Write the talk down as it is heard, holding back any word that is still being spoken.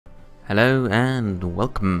Hello and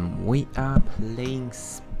welcome. We are playing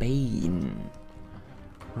Spain.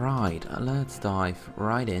 Right, let's dive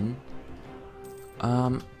right in.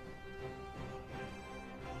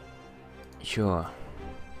 Sure.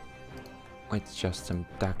 It's just some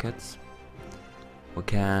ducats. We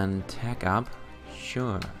can tag up.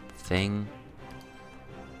 Sure thing.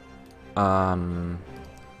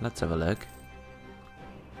 Let's have a look.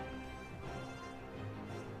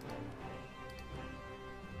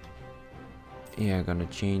 Yeah, gonna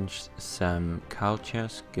change some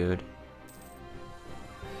cultures. Good.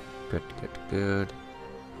 Good.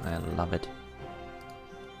 I love it.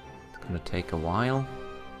 It's gonna take a while,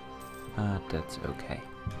 but that's okay.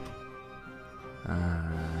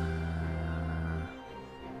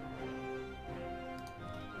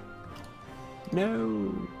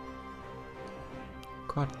 No.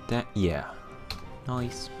 God damn. Yeah.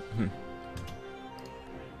 Nice.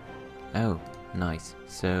 Oh, nice.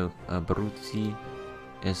 So Abruzzi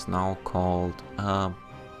is now called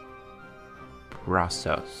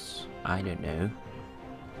Brazos. I don't know.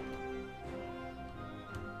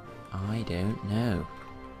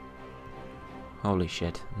 Holy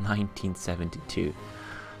shit, 1972.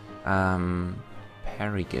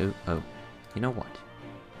 Perigo. Oh, you know what?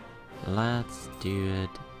 Let's do it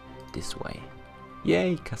this way.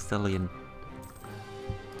 Yay, Castilian.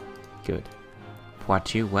 Good.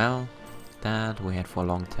 Poitou, well, that we had for a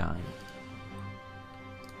long time.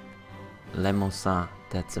 Lemossin,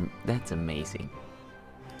 that's amazing.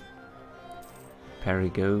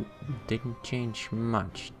 Perigo didn't change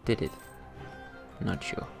much, did it? Not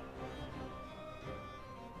sure.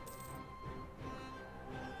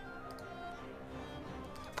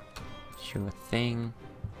 Sure thing.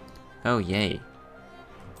 Oh, yay.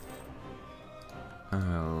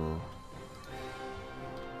 Oh.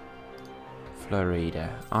 Florida,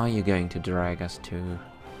 are you going to drag us to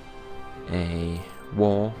a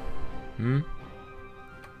war?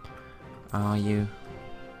 Are you?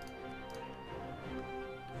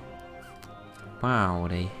 Wow,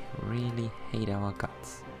 they really hate our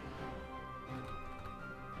guts.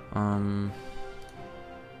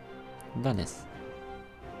 Venice.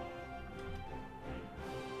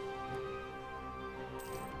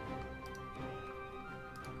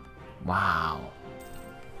 Wow.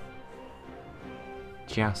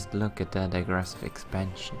 Just look at that aggressive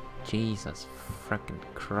expansion. Jesus frickin'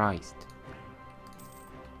 Christ.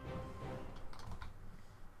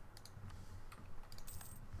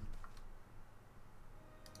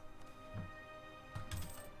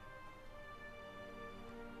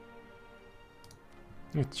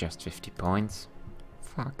 It's just 50 points.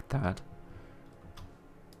 Fuck that.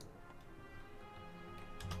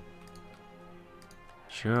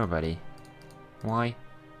 Sure, buddy. Why?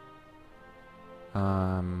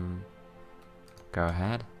 Go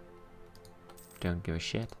ahead. Don't give a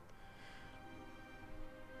shit.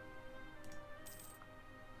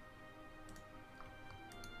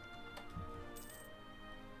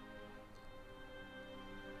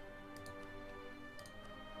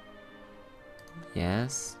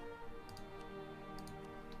 Yes.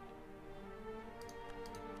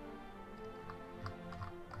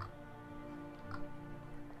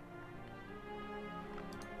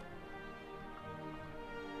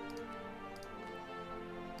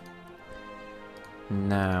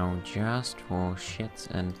 Now, just for shits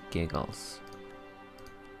and giggles,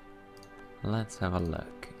 let's have a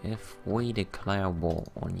look. If we declare war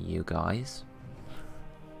on you guys,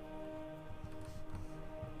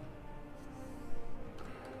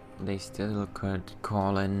 they still could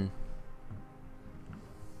call in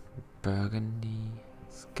Burgundy,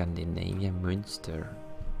 Scandinavia, Münster.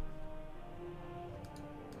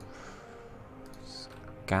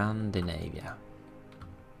 Scandinavia.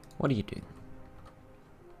 What are you doing?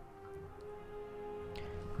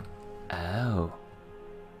 Oh.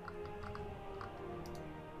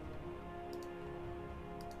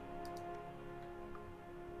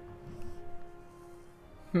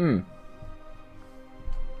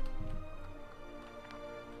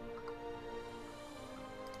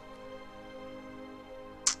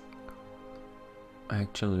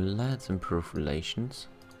 Actually, let's improve relations.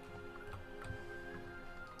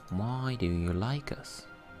 Why do you like us?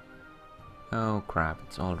 Oh crap,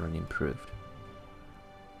 it's already improved.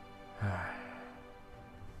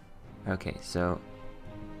 Okay, so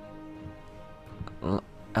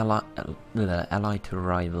ally to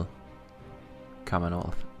rival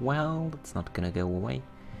Commonwealth. Well, that's not gonna go away.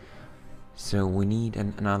 So we need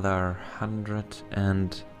another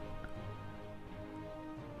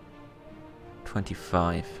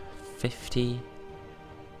 125, 50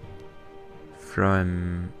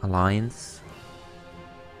 from Alliance.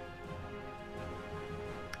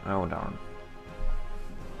 Hold on.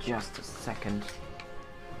 Just a second.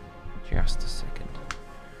 Just a second.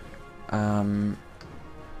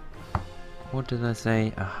 What did I say?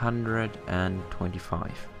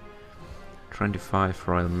 125. 25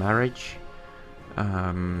 royal marriage.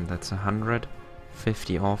 That's 100.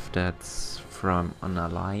 50 off, that's from an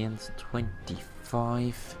alliance.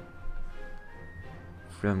 25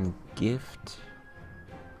 from gift.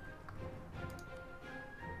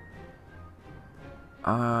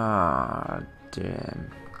 Ah,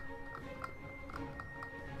 damn.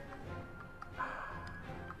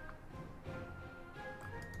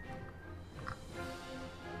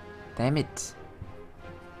 Damn it.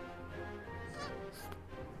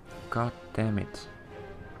 God damn it.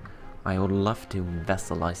 I would love to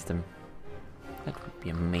vassalize them. That would be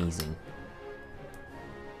amazing.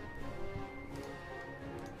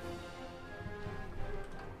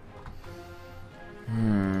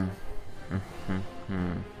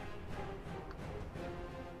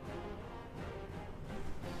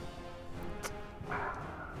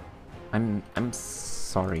 I'm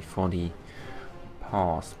sorry for the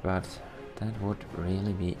pause, but that would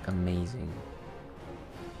really be amazing.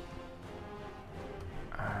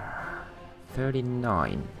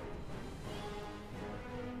 39.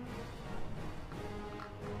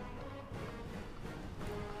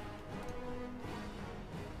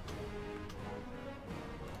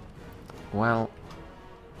 Well,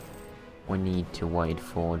 we need to wait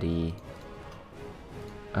for the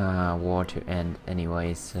war to end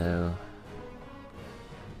anyway, so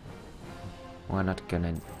we're not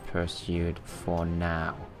gonna pursue it for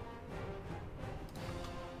now.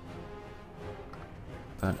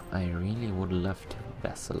 But I really would love to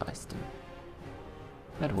vassalize them.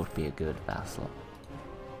 That would be a good vassal.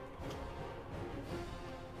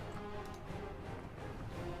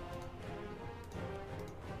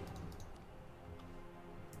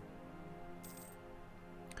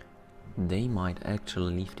 They might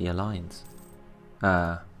actually leave the alliance.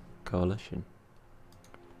 Coalition.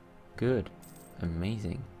 Good.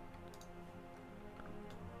 Amazing.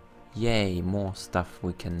 Yay, more stuff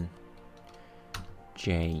we can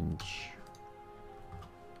change.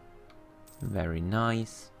 Very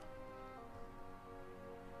nice.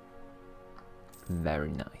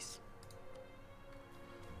 Very nice.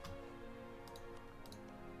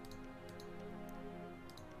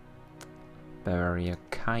 Bavaria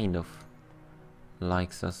kind of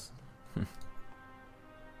likes us.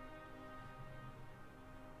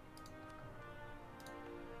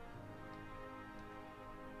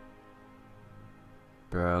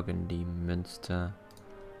 Burgundy, Münster.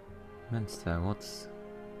 Münster, what's...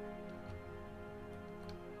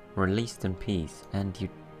 Released in peace, and you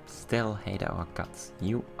still hate our guts.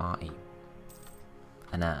 You are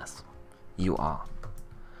an ass. You are.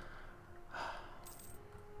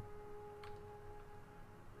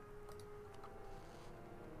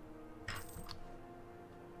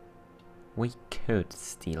 We could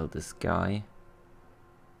steal this guy.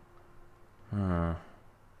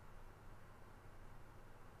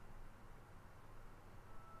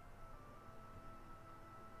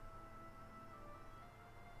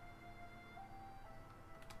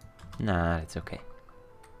 Nah, it's okay.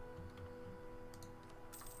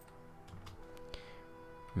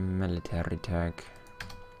 Military tag.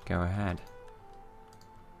 Go ahead.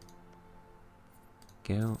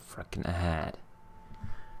 Go frickin' ahead.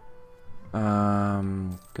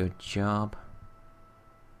 Good job.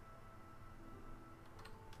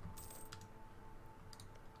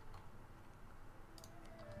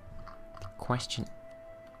 The question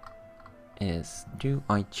is, do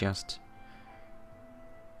I just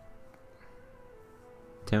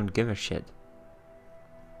don't give a shit?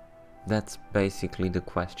 That's basically the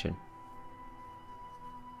question.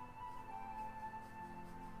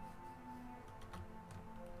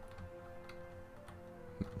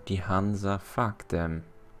 The Hansa, fuck them.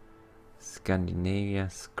 Scandinavia,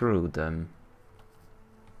 screw them.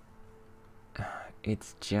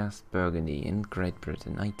 It's just Burgundy and Great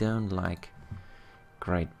Britain. I don't like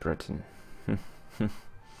Great Britain.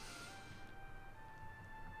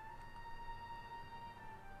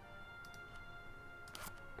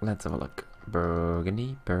 Let's have a look.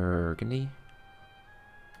 Burgundy, Burgundy.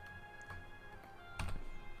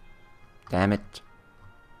 Damn it.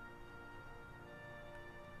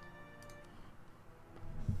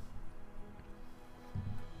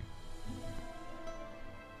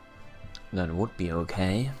 That would be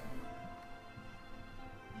okay.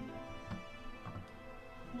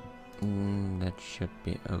 That should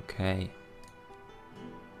be okay.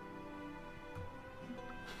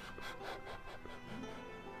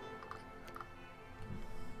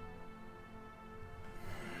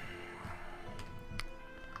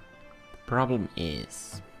 Problem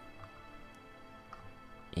is,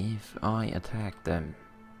 if I attack them,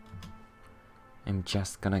 I'm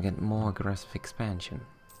just gonna get more aggressive expansion.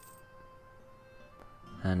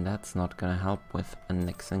 And that's not gonna help with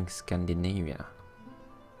annexing Scandinavia.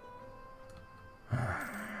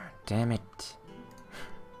 Damn it.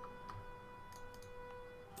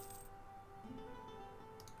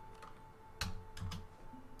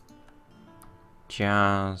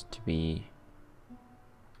 Just to be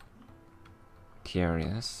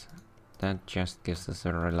curious, that just gives us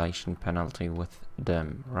a relation penalty with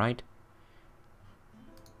them, right?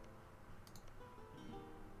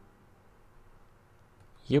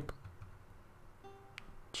 Yep.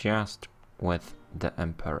 Just with the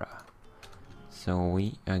Emperor. So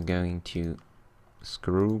we are going to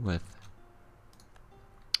screw with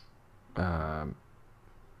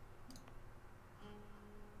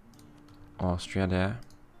Austria there.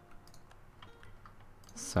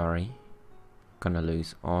 Sorry. Gonna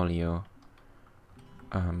lose all your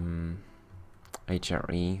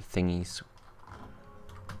HRE thingies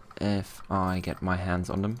if I get my hands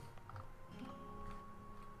on them.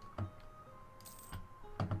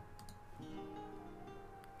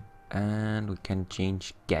 And we can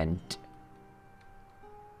change Ghent.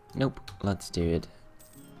 Nope, let's do it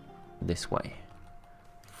this way.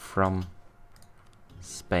 From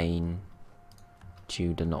Spain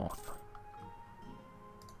to the north.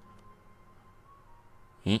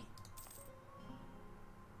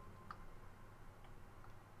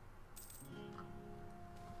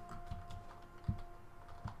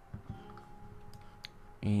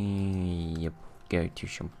 Yep, go to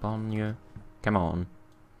Champagne. Come on.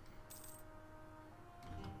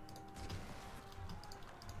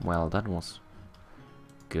 Well, that was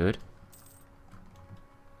good.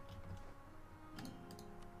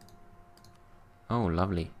 Oh,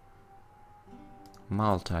 lovely.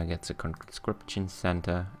 Malta gets a conscription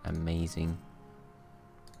center. Amazing.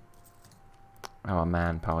 Our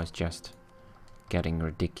manpower is just getting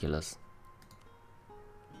ridiculous.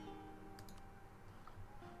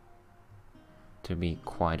 To be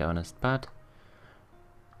quite honest, but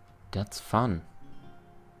that's fun.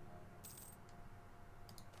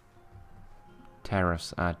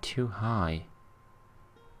 Tariffs are too high.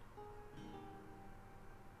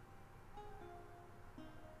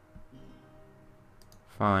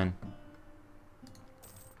 Fine.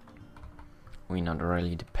 We're not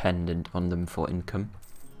really dependent on them for income.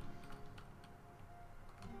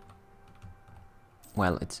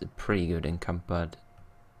 Well, it's a pretty good income, but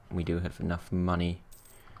we do have enough money,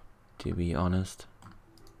 to be honest.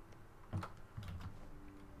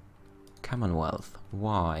 Commonwealth,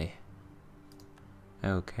 why?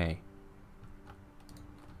 Okay.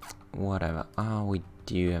 Whatever. Ah, we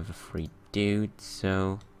do have a free dude,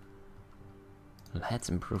 so let's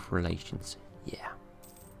improve relations. Yeah.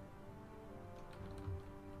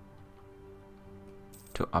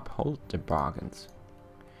 To uphold the bargains.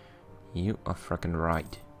 You are frickin'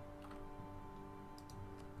 right.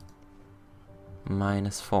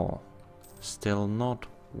 -4. Still not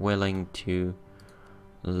willing to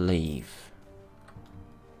leave.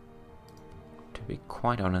 To be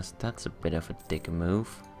quite honest, that's a bit of a dick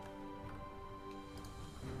move.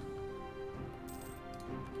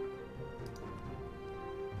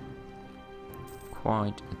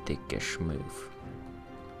 Quite a dickish move.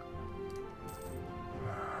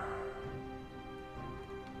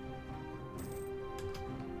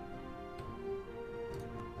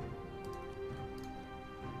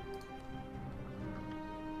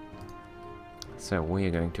 So we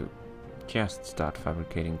are going to just start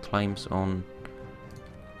fabricating claims on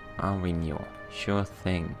Avignon. Sure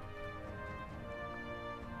thing.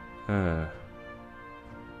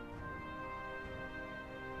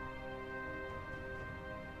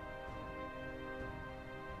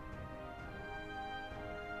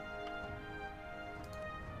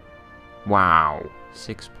 Wow,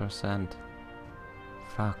 6%.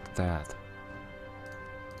 Fuck that.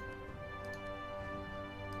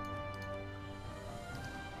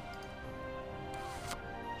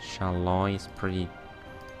 Alloy is pretty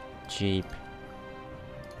cheap.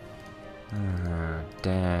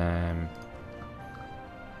 Damn.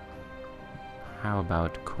 How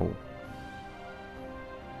about coal?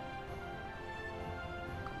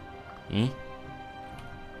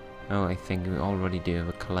 Oh, I think we already do have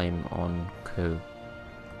a claim on coal.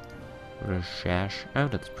 Recherche. Oh,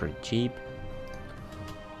 that's pretty cheap.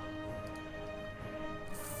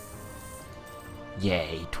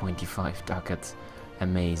 Yay, 25 ducats.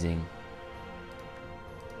 Amazing.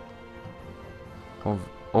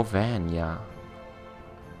 Auvergne.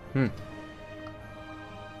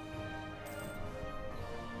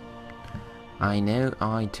 I know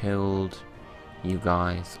I told you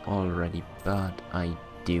guys already, but I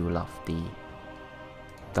do love the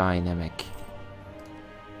dynamic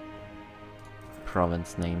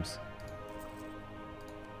province names.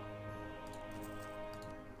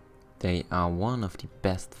 They are one of the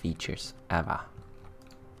best features ever,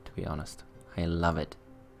 to be honest. I love it.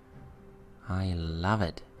 I love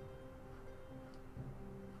it.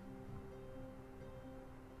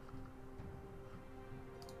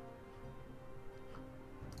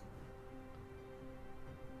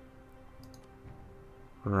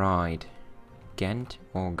 Right. Ghent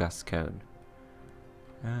or Gascogne?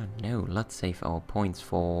 No, let's save our points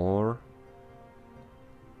for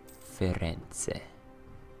Firenze.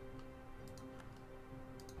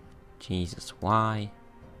 Jesus, why?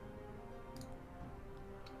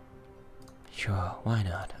 Sure, why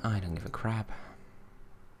not? I don't give a crap.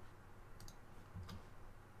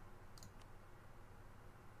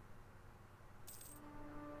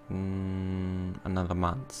 Another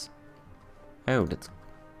month. Oh, that's...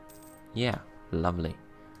 yeah, lovely.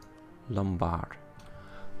 Lombard.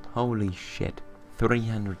 Holy shit.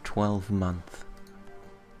 312 month.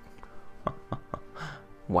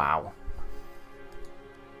 Wow.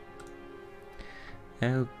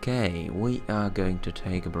 Okay, we are going to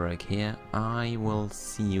take a break here. I will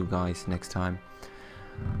see you guys next time.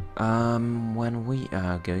 When we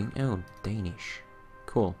are going... oh, Danish.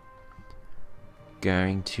 Cool.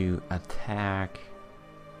 Going to attack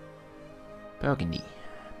Burgundy.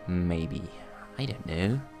 Maybe. I don't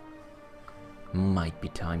know. Might be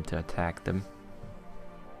time to attack them.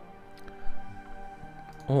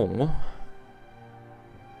 Or...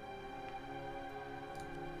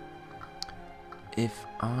 if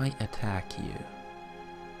I attack you...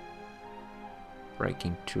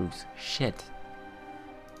 breaking truce. Shit.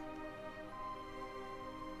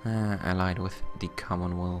 Allied with the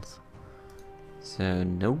Commonwealth. So,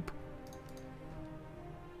 nope.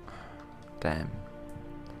 Damn.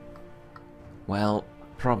 Well,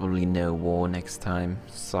 probably no war next time.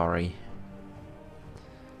 Sorry.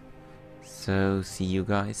 So, see you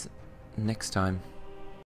guys next time.